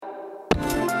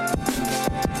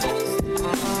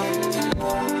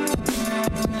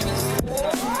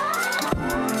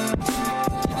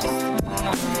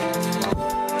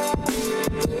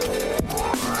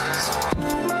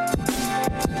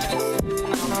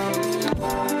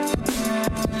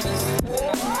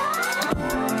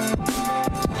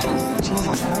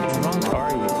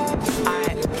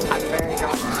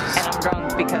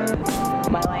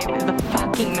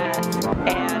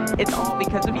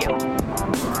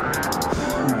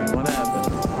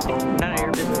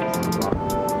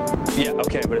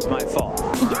Okay, but it's my fault.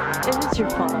 Yeah, it is your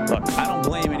fault. Look, I don't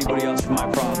blame anybody else for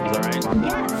my problems, all right?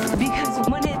 Yes, because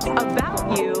when it's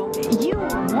about you, you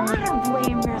want to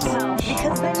blame yourself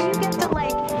because then you get to,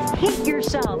 hate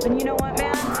yourself. And you know what,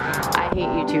 man? I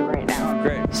hate you too right now.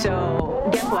 Great. So,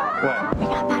 guess what? What? We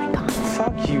got that in common.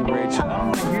 Fuck you, Rachel. I don't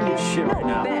want to hear this shit right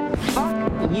now. Ben,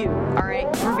 fuck you, all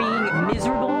right? For being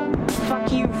miserable.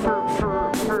 Fuck you for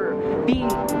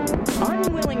being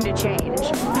unwilling to change.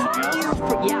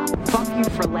 Fuck you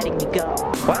for letting me go.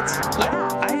 What? Yeah.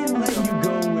 I didn't let you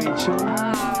go, Rachel.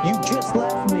 You just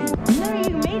left me. No,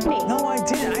 you made me. No, I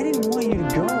didn't. I didn't want you to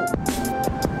go.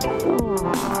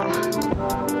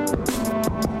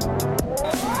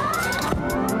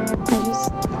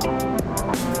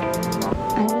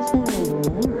 I just wanted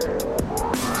more.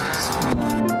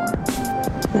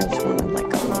 I just wanted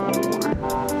a little more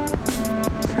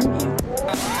from you.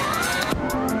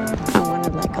 I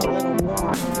wanted a little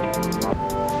more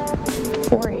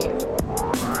for you.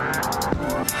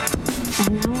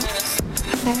 And now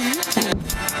I have nothing.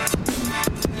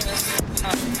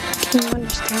 Can you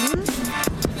understand that?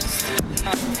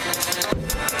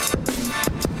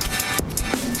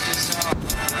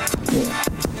 Yeah,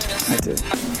 I did.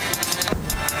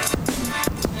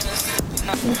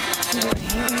 You would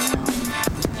hate me now.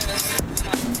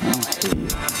 I don't hate you.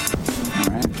 All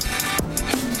right?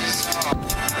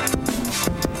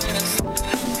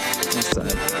 What's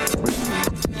that?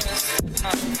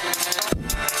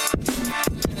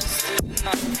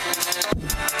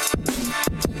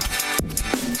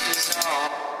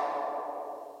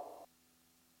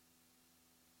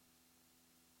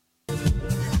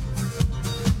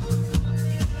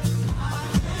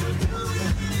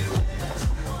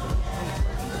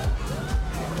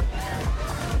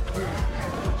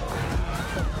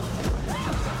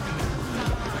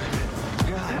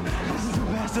 God, this is the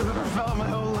best I've ever felt in my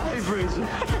whole life, Rachel.